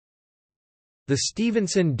The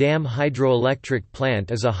Stevenson Dam Hydroelectric Plant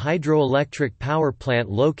is a hydroelectric power plant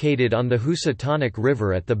located on the Housatonic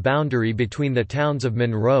River at the boundary between the towns of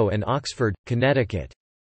Monroe and Oxford, Connecticut.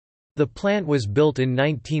 The plant was built in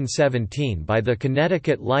 1917 by the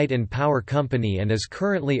Connecticut Light and Power Company and is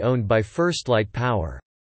currently owned by First Light Power.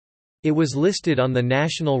 It was listed on the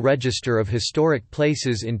National Register of Historic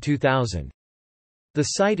Places in 2000. The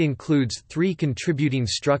site includes 3 contributing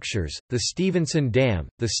structures, the Stevenson Dam,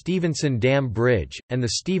 the Stevenson Dam Bridge, and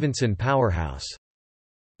the Stevenson Powerhouse.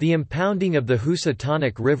 The impounding of the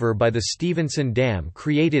Housatonic River by the Stevenson Dam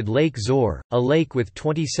created Lake Zoar, a lake with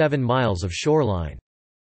 27 miles of shoreline.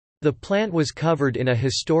 The plant was covered in a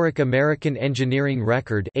Historic American Engineering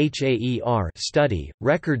Record study,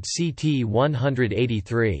 Record CT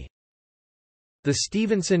 183. The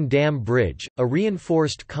Stevenson Dam Bridge, a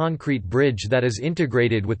reinforced concrete bridge that is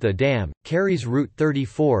integrated with the dam, carries Route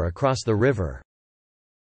 34 across the river.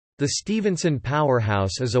 The Stevenson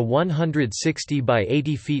Powerhouse is a 160 by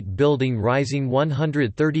 80 feet building rising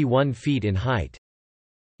 131 feet in height.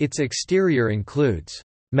 Its exterior includes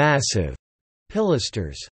massive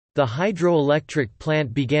pilasters. The hydroelectric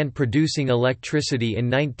plant began producing electricity in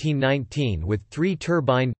 1919 with 3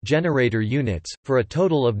 turbine, generator units, for a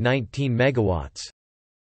total of 19 megawatts.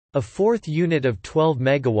 A 4th unit of 12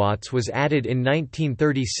 megawatts was added in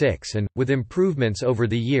 1936 and, with improvements over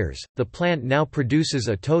the years, the plant now produces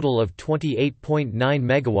a total of 28.9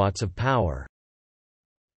 megawatts of power.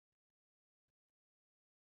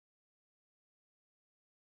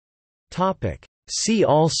 See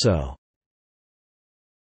also: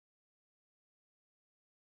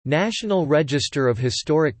 National Register of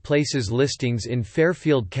Historic Places listings in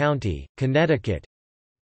Fairfield County, Connecticut.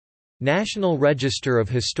 National Register of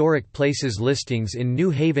Historic Places listings in New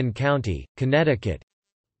Haven County, Connecticut.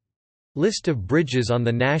 List of bridges on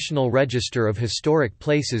the National Register of Historic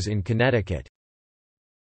Places in Connecticut.